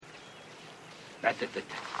That.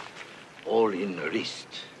 All in wrist.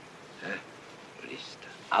 Wrist.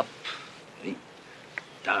 Up.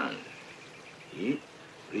 Down.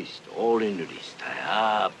 Wrist. All in wrist.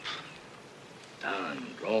 Up. Down.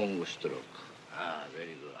 Long stroke.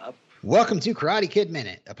 Very good. Up. Welcome to Karate Kid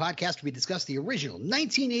Minute, a podcast where we discuss the original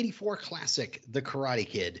 1984 classic, The Karate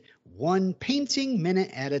Kid, one painting minute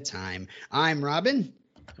at a time. I'm Robin.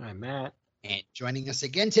 I'm Matt. And joining us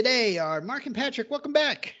again today are Mark and Patrick. Welcome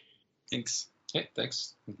back. Thanks. Hey,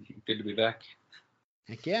 thanks. Good to be back.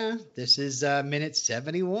 Heck yeah. This is minute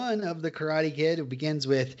 71 of The Karate Kid. It begins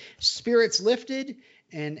with spirits lifted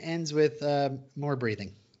and ends with more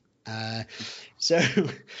breathing. So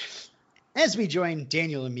as we join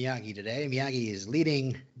Daniel and Miyagi today, Miyagi is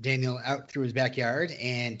leading Daniel out through his backyard,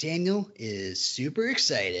 and Daniel is super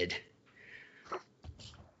excited.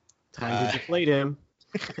 Time to deflate him.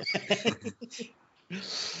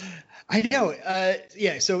 I know.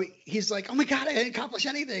 Yeah, so he's like, oh my God, I didn't accomplish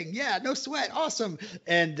anything. Yeah, no sweat. Awesome.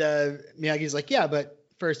 And Miyagi's like, yeah, but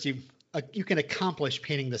first you can accomplish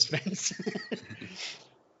painting this fence.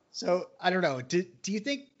 So I don't know. Do you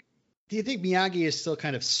think Miyagi is still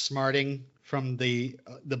kind of smarting from the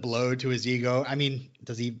blow to his ego? I mean,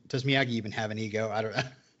 does Miyagi even have an ego? I don't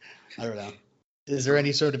know. Is there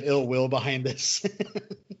any sort of ill will behind this?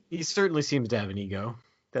 He certainly seems to have an ego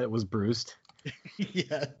that was bruised.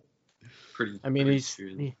 Yeah.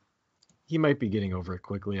 He might be getting over it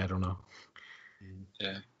quickly. I don't know.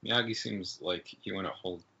 Yeah, Miyagi seems like he wouldn't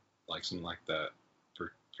hold like something like that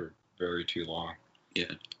for very too long.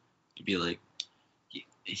 Yeah, he'd be like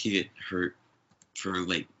he get hurt for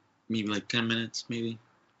like maybe like 10 minutes, maybe.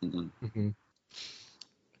 And then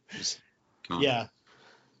just gone. Yeah.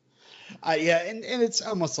 Yeah, and it's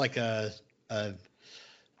almost like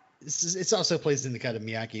it's also plays into kind of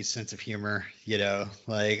Miyagi's sense of humor,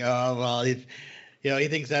 like, oh, well, he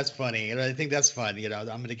thinks that's funny. I think that's fun. I'm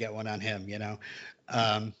going to get one on him,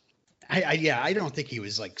 I don't think he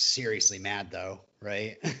was like seriously mad though.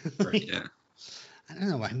 Right. Right. Yeah. I don't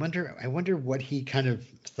know. I wonder what he kind of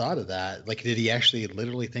thought of that. Like, did he actually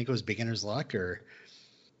literally think it was beginner's luck, or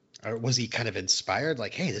was he kind of inspired?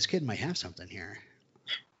 Like, hey, this kid might have something here.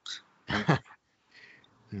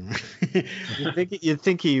 You'd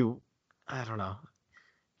think he, I don't know.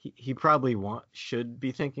 He probably should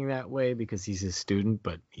be thinking that way because he's his student,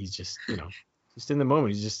 but he's just, just in the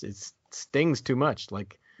moment. It stings too much.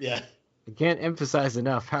 Like, yeah, I can't emphasize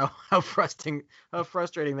enough how frustrating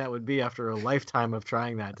that would be after a lifetime of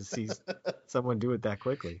trying that to see someone do it that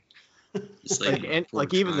quickly. It's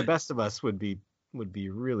like even the best of us would be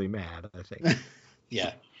really mad, I think.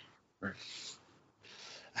 Yeah. Right.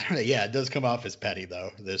 I don't know. Yeah, it does come off as petty, though.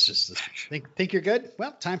 There's just think you're good?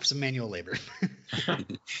 Well, time for some manual labor.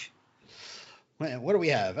 What do we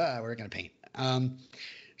have? We're going to paint.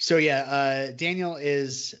 So, Daniel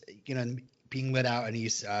is, being let out, and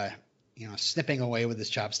he's, snipping away with his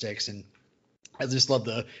chopsticks. And I just love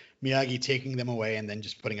the Miyagi taking them away and then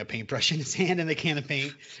just putting a paintbrush in his hand and a can of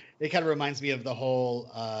paint. It kind of reminds me of the whole,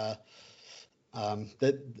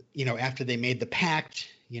 after they made the pact,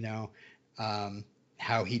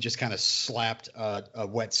 how he just kind of slapped a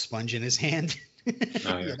wet sponge in his hand.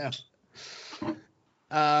 Oh,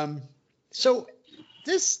 yeah. So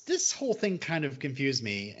this whole thing kind of confused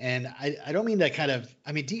me, and I don't mean that kind of.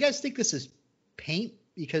 I mean, do you guys think this is paint?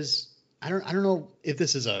 Because I don't know if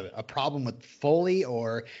this is a problem with Foley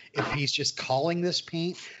or if he's just calling this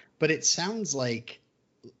paint. But it sounds like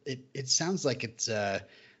it sounds like it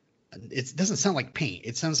doesn't sound like paint.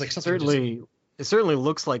 It sounds like something. It certainly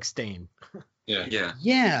looks like stain. Yeah. Yeah.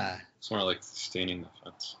 Yeah. It's more like staining the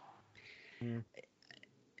fence. Mm.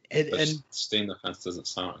 And stain the fence doesn't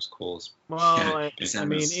sound as cool as. Well, I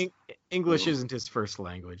mean, English isn't his first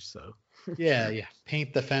language, so. Yeah.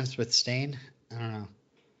 Paint the fence with stain. I don't know.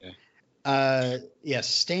 Yeah.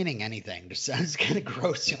 Staining anything just sounds kind of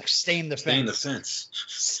gross. Like stain the fence.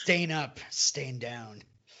 Stain up, stain down.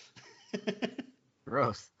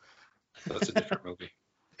 Gross. That's a different movie.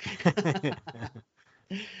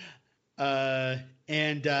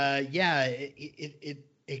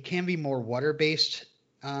 It can be more water based.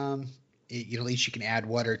 At least you can add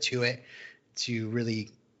water to it to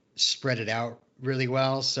really spread it out really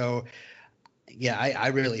well. So yeah, I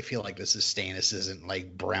really feel like this is stain. This isn't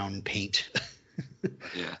like brown paint.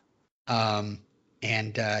 Yeah.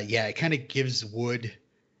 It kind of gives wood.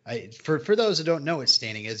 For those who don't know what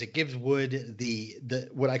staining is, it gives wood the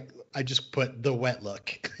what I just put the wet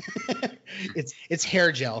look. It's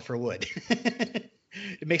hair gel for wood.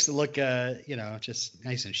 It makes it look just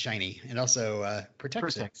nice and shiny, and also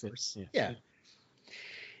protects it. Yeah.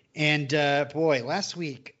 And boy, last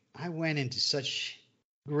week I went into such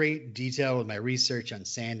great detail with my research on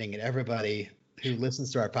sanding, and everybody who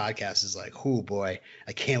listens to our podcast is like, "Oh boy,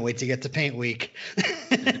 I can't wait to get to paint week."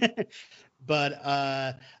 But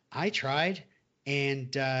I tried,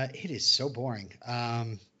 and it is so boring.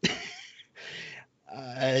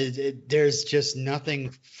 There's just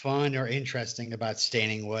nothing fun or interesting about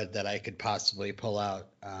staining wood that I could possibly pull out.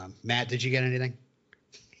 Matt, did you get anything?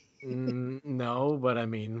 No, but I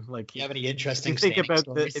mean, like, Do you have any interesting think staining about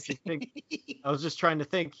stories? if you think, I was just trying to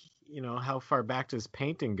think, how far back does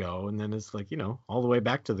painting go? And then it's like, all the way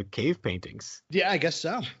back to the cave paintings. Yeah, I guess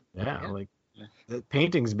so. Yeah. Like the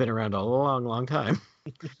painting's been around a long, long time.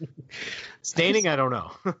 Staining, I don't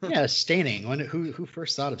know. Yeah, staining. Who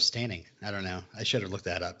first thought of staining? I don't know. I should have looked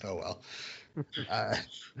that up. Oh well.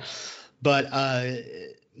 But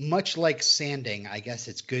much like sanding, I guess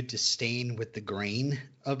it's good to stain with the grain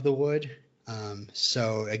of the wood.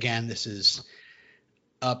 So again, this is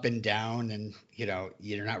up and down, and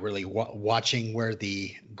you're not really watching where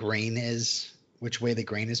the grain is, which way the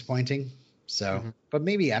grain is pointing. So, but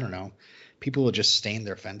maybe, I don't know, people will just stain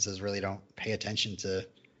their fences, really don't pay attention to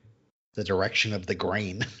the direction of the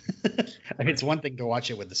grain. I mean, it's one thing to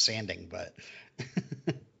watch it with the sanding, but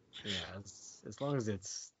yeah, as long as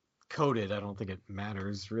it's coated, I don't think it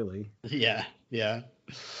matters really. Yeah.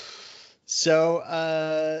 So,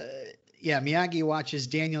 Miyagi watches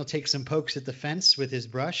Daniel take some pokes at the fence with his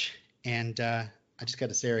brush, and I just got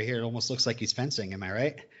to say right here, it almost looks like he's fencing. Am I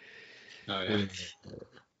right? Oh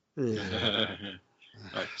yeah.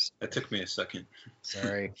 That took me a second.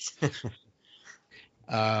 Sorry. So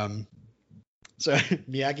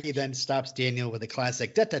Miyagi then stops Daniel with a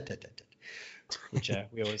classic which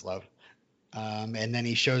we always love. And then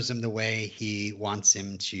he shows him the way he wants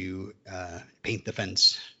him to paint the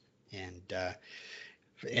fence. And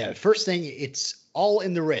first thing, it's all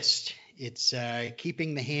in the wrist. It's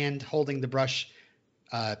keeping the hand holding the brush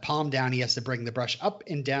palm down. He has to bring the brush up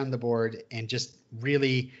and down the board, and just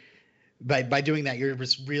really, by doing that, you're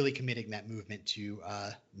just really committing that movement to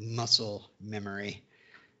muscle memory.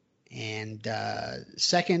 And the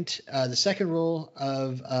second rule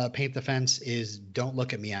of Paint the Fence is don't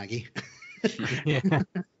look at Miyagi.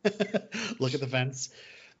 Look at the fence.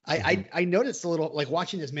 I noticed a little, like,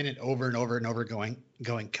 watching this minute over and over and over, going,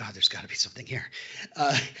 God, there's got to be something here.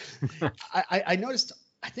 I noticed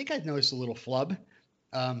a little flub,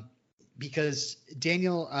 because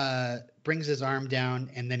Daniel brings his arm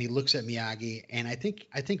down and then he looks at Miyagi, and I think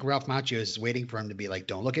Ralph Macchio is waiting for him to be like,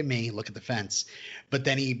 don't look at me, look at the fence. But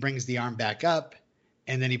then he brings the arm back up,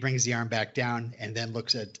 and then he brings the arm back down, and then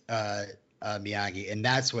looks at Miyagi, and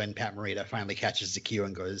that's when Pat Morita finally catches the cue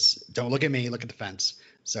and goes, don't look at me, look at the fence.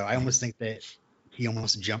 So I almost think that he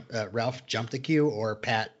almost Ralph jumped the cue, or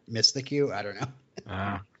Pat missed the cue. I don't know.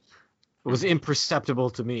 It was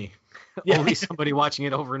imperceptible to me. Yeah. Only somebody watching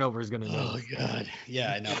it over and over is going to know. Oh God.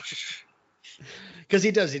 Yeah, I know. Because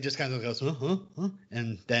he does. He just kind of goes,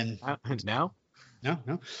 and then. And now? No.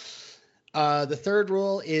 The third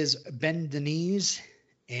rule is bend the knees,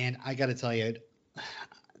 and I got to tell you,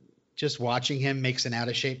 just watching him makes an out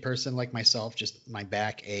of shape person like myself. Just my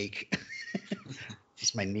back ache.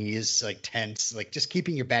 Just my knees like tense. Like, just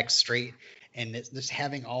keeping your back straight, and just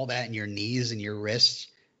having all that in your knees and your wrists.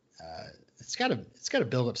 It's got to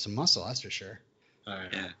build up some muscle, that's for sure.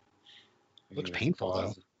 Yeah. Looks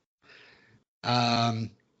painful though.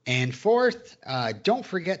 And fourth, don't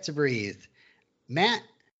forget to breathe. Matt,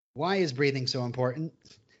 why is breathing so important?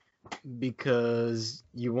 Because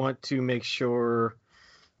you want to make sure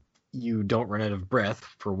you don't run out of breath,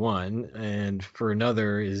 for one, and for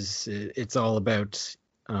another is it's all about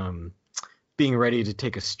being ready to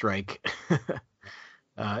take a strike.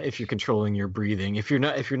 If you're controlling your breathing, if you're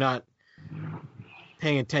not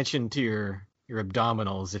paying attention to your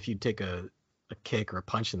abdominals, if you take a kick or a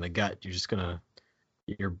punch in the gut, you're gonna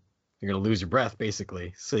lose your breath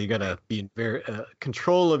basically. So you gotta be in very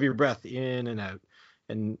control of your breath in and out,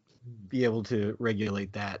 and be able to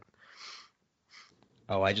regulate that.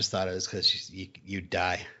 Oh, I just thought it was because you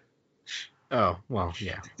die. Oh, well,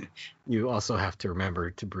 yeah. You also have to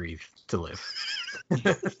remember to breathe to live.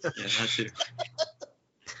 Yeah, that's it.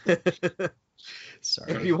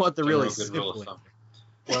 Sorry. If you want the really good rule of thumb.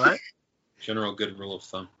 What? General good rule of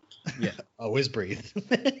thumb. Yeah. Always breathe.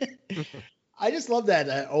 I just love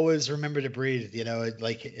that. Always remember to breathe.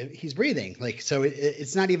 Like, he's breathing. Like, so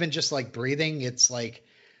it's not even just like breathing. It's like,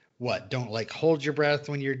 what? Don't like hold your breath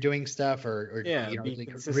when you're doing stuff, or yeah,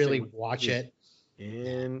 like, really watch it.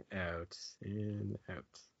 In, out, in, out.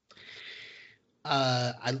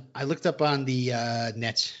 I looked up on the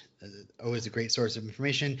net always a great source of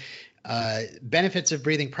information. Benefits of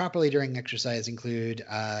breathing properly during exercise include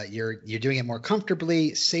you're doing it more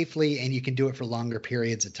comfortably, safely, and you can do it for longer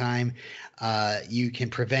periods of time. You can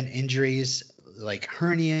prevent injuries like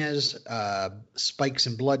hernias, spikes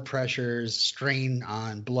in blood pressures, strain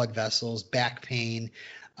on blood vessels, back pain.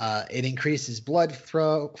 It increases blood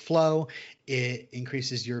flow. It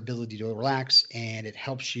increases your ability to relax, and it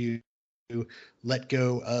helps you let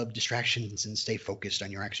go of distractions and stay focused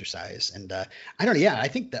on your exercise. And I don't know. Yeah, I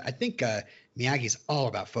think Miyagi's all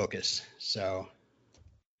about focus. So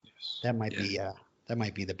that might be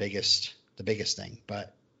the biggest thing.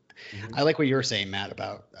 But I like what you were saying, Matt,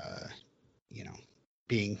 about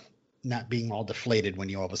not being all deflated when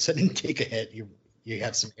you all of a sudden take a hit. You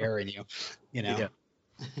have some air in you, Yeah.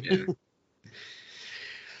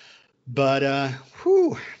 But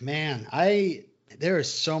man, there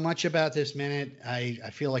is so much about this minute. I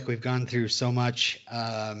feel like we've gone through so much.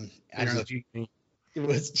 I don't know if it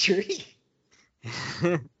was true.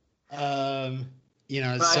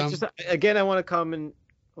 Again, I want to comment.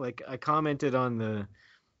 Like I commented on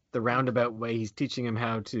the roundabout way he's teaching him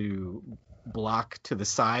how to block to the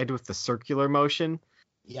side with the circular motion.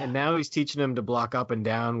 Yeah. And now he's teaching him to block up and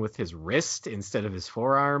down with his wrist instead of his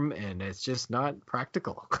forearm, and it's just not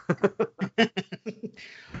practical.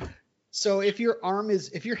 So if your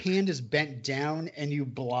hand is bent down and you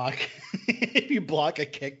block a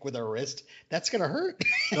kick with a wrist, that's gonna hurt.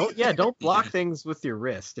 Don't block things with your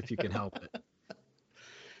wrist if you can help it.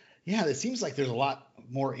 Yeah, it seems like there's a lot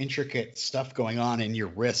more intricate stuff going on in your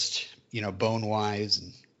wrist, bone wise,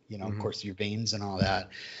 and of course your veins and all that,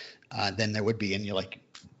 than there would be in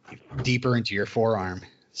deeper into your forearm.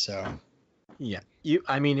 So yeah,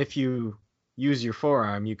 if you use your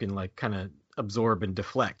forearm, you can kind of absorb and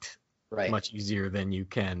deflect much easier than you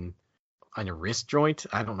can on your wrist joint.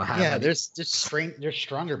 I don't know how. Yeah, there's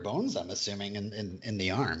stronger bones, I'm assuming, in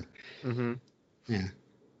the arm. Mm-hmm. Yeah.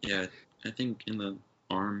 Yeah, I think in the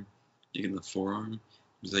arm, in the forearm,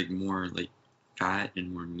 there's more fat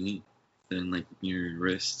and more meat than your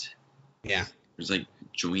wrist. Yeah. There's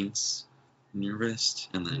joints in your wrist,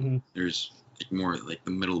 and then there's more the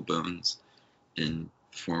middle bones in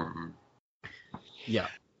forearm. Yeah,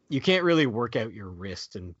 you can't really work out your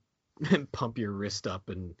wrist and pump your wrist up,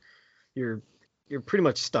 and you're pretty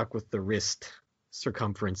much stuck with the wrist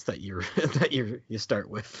circumference that you start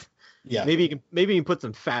with. Yeah, maybe you can put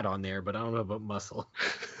some fat on there, but I don't know about muscle.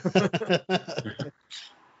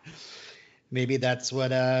 Maybe that's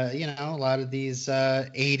what a lot of these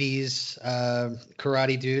 80s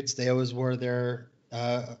karate dudes, they always wore their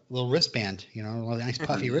little wristband, a nice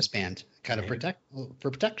puffy wristband, kind of for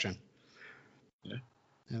protection. Yeah.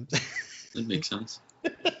 That makes sense.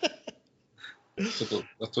 That's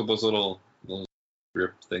what those little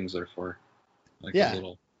grip things are for.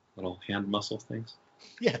 The little hand muscle things.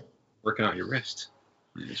 Yeah. Working out your wrist.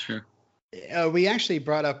 Yeah, sure. We actually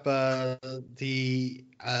brought up the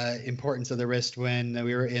importance of the wrist when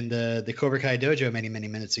we were in the Cobra Kai dojo many, many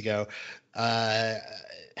minutes ago.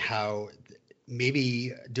 How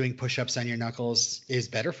maybe doing push-ups on your knuckles is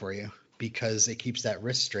better for you because it keeps that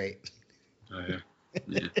wrist straight. Oh,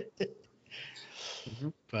 yeah.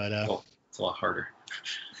 But it's a lot harder.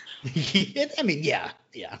 Yeah.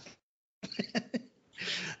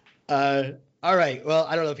 All right. Well,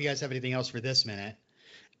 I don't know if you guys have anything else for this minute.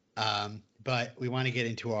 But we want to get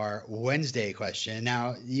into our Wednesday question.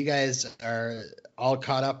 Now, you guys are all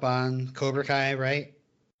caught up on Cobra Kai, right?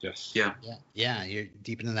 Yes. Yeah, you're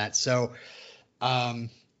deep into that. So,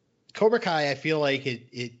 Cobra Kai, I feel like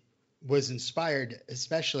it was inspired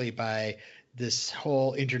especially by this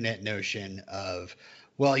whole internet notion of,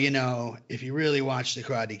 well, if you really watch The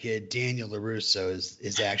Karate Kid, Daniel LaRusso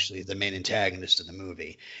is actually the main antagonist of the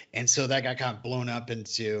movie. And so that got kind of blown up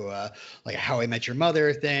into a How I Met Your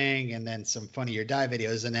Mother thing, and then some Funny or Die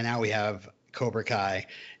videos. And then now we have Cobra Kai.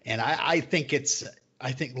 And I think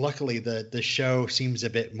luckily the show seems a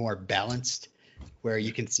bit more balanced where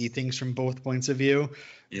you can see things from both points of view.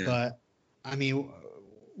 Yeah. But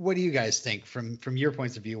what do you guys think from your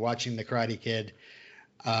points of view watching The Karate Kid?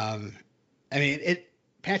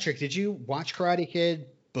 Patrick, did you watch Karate Kid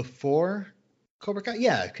before Cobra Kai?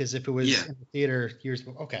 Yeah, because if it was in the theater years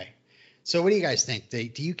ago. Okay. So what do you guys think? Do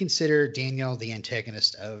you consider Daniel the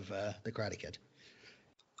antagonist of The Karate Kid?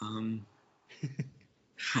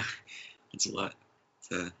 It's a lot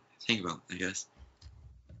to think about, I guess.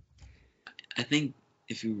 I think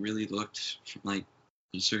if you really looked from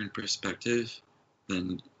a certain perspective,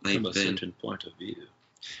 then from a certain point of view.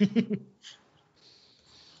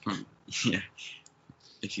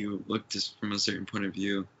 If you look just from a certain point of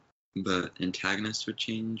view, the antagonist would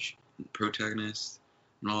change, the protagonist,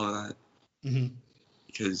 and all of that. Mm-hmm.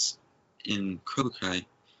 Because in Cobra Kai,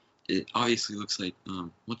 it obviously looks like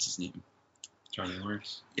what's his name? Johnny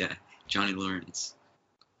Lawrence. Yeah, Johnny Lawrence.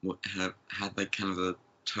 Had like kind of a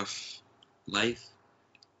tough life,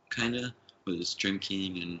 kinda, with his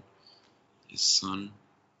drinking and his son,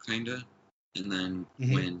 kinda. And then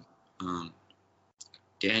when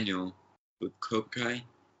Daniel with Cobra Kai,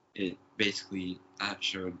 it basically that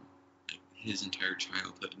showed his entire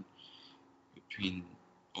childhood between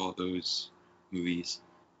all those movies.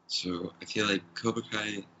 So I feel like Cobra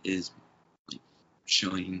Kai is like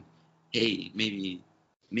showing, hey, maybe,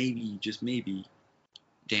 just maybe,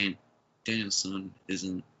 Daniel's son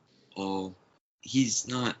isn't all. He's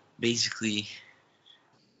not basically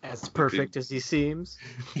as perfect as he seems.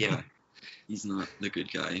 Yeah, he's not the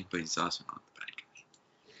good guy, but he's also not the bad guy.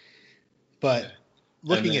 But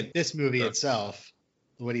looking at this movie itself,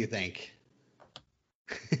 what do you think?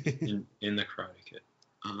 in the Karate Kid?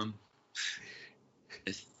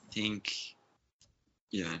 I think,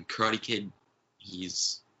 yeah, in Karate Kid,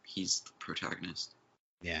 he's the protagonist.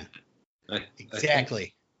 Yeah.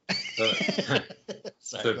 Exactly.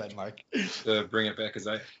 Sorry, go ahead, Mark. To bring it back,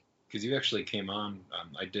 because you actually came on,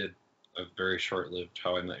 I did a very short-lived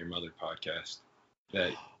How I Met Your Mother podcast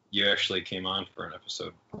that you actually came on for an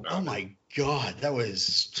episode. Oh my God, that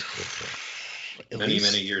was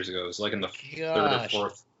many years ago. It was like in the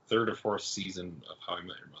third or fourth season of How I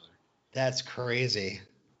Met Your Mother. That's crazy.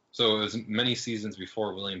 So it was many seasons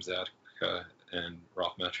before William Zabka and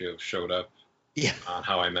Ralph Macchio showed up on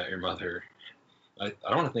How I Met Your Mother. I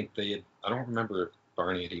don't think I don't remember if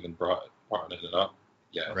Barney had even brought it up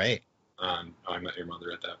yet. Right. On How I Met Your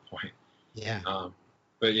Mother at that point. Yeah.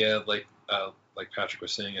 But yeah, like Patrick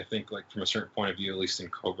was saying, I think like from a certain point of view, at least in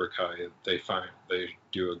Cobra Kai, they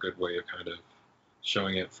do a good way of kind of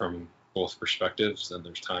showing it from both perspectives. And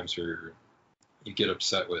there's times where you get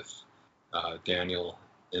upset with Daniel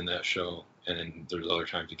in that show, and then there's other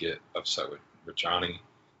times you get upset with Johnny.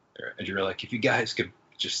 And you're like, if you guys could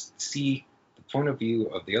just see the point of view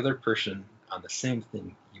of the other person on the same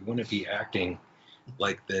thing, you wouldn't be acting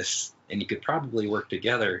like this, and you could probably work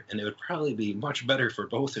together, and it would probably be much better for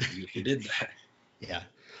both of you if you did that. Yeah.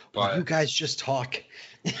 But you guys just talk.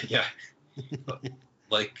 Yeah.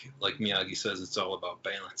 Like Miyagi says, it's all about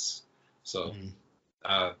balance. So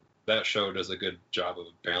that show does a good job of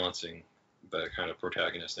balancing the kind of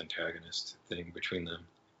protagonist antagonist thing between them.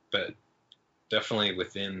 But definitely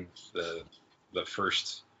within the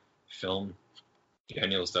first film,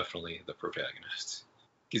 Daniel's definitely the protagonist,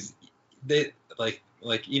 because they like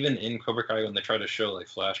even in Cobra Kai, when they try to show like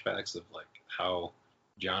flashbacks of like how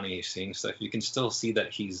Johnny is seeing stuff, you can still see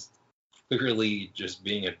that he's clearly just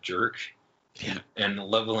being a jerk and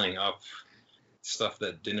leveling up stuff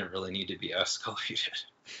that didn't really need to be escalated.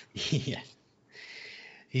 Yeah.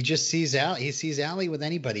 He just sees Allie with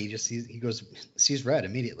anybody. He sees red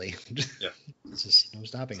immediately. Yeah. It's just no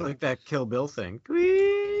stopping. It's like that Kill Bill thing.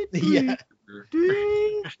 Yeah.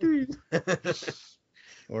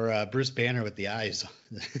 Or Bruce Banner with the eyes.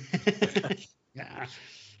 Yeah.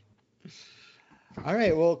 All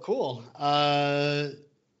right. Well, cool.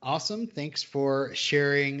 Awesome. Thanks for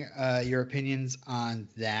sharing your opinions on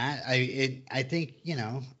that. I think,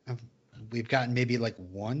 we've gotten maybe like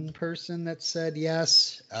one person that said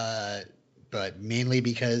yes, but mainly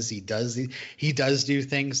because he does do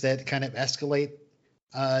things that kind of escalate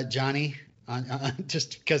Johnny on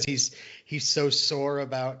just because he's so sore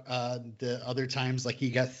about the other times, like he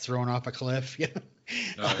got thrown off a cliff.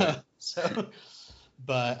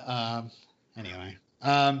 Anyway.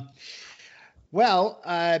 Well,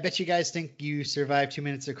 I bet you guys think you survived 2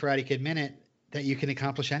 minutes of Karate Kid Minute that you can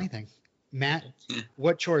accomplish anything. Matt,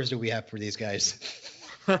 what chores do we have for these guys?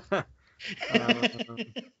 How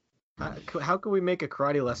can we make a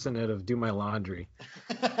karate lesson out of do my laundry?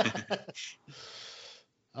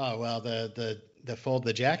 Oh, well, the fold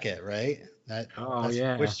the jacket, right?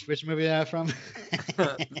 Yeah. Which movie is that from?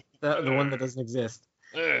 The one that doesn't exist.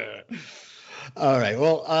 All right.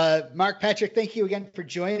 Well, Mark, Patrick, thank you again for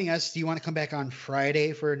joining us. Do you want to come back on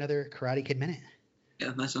Friday for another Karate Kid Minute?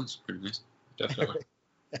 Yeah, that sounds pretty nice. Definitely.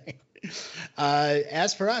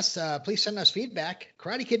 As for us, please send us feedback,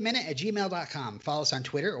 KarateKidMinute@gmail.com. Follow us on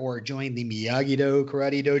Twitter or join the Miyagi-Do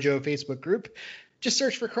Karate Dojo Facebook group. Just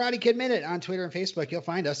search for Karate Kid Minute on Twitter and Facebook. You'll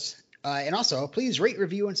find us. And also, please rate,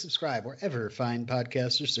 review, and subscribe wherever fine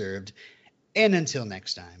podcasts are served. And until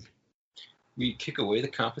next time. We kick away the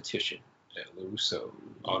competition at LaRusso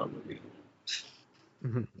Automobile.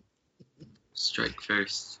 Strike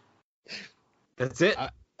first. That's it.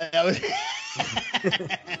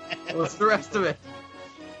 What's the rest of it?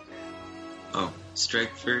 Oh,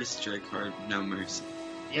 strike first, strike hard, no mercy.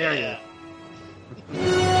 There he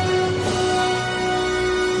Yeah.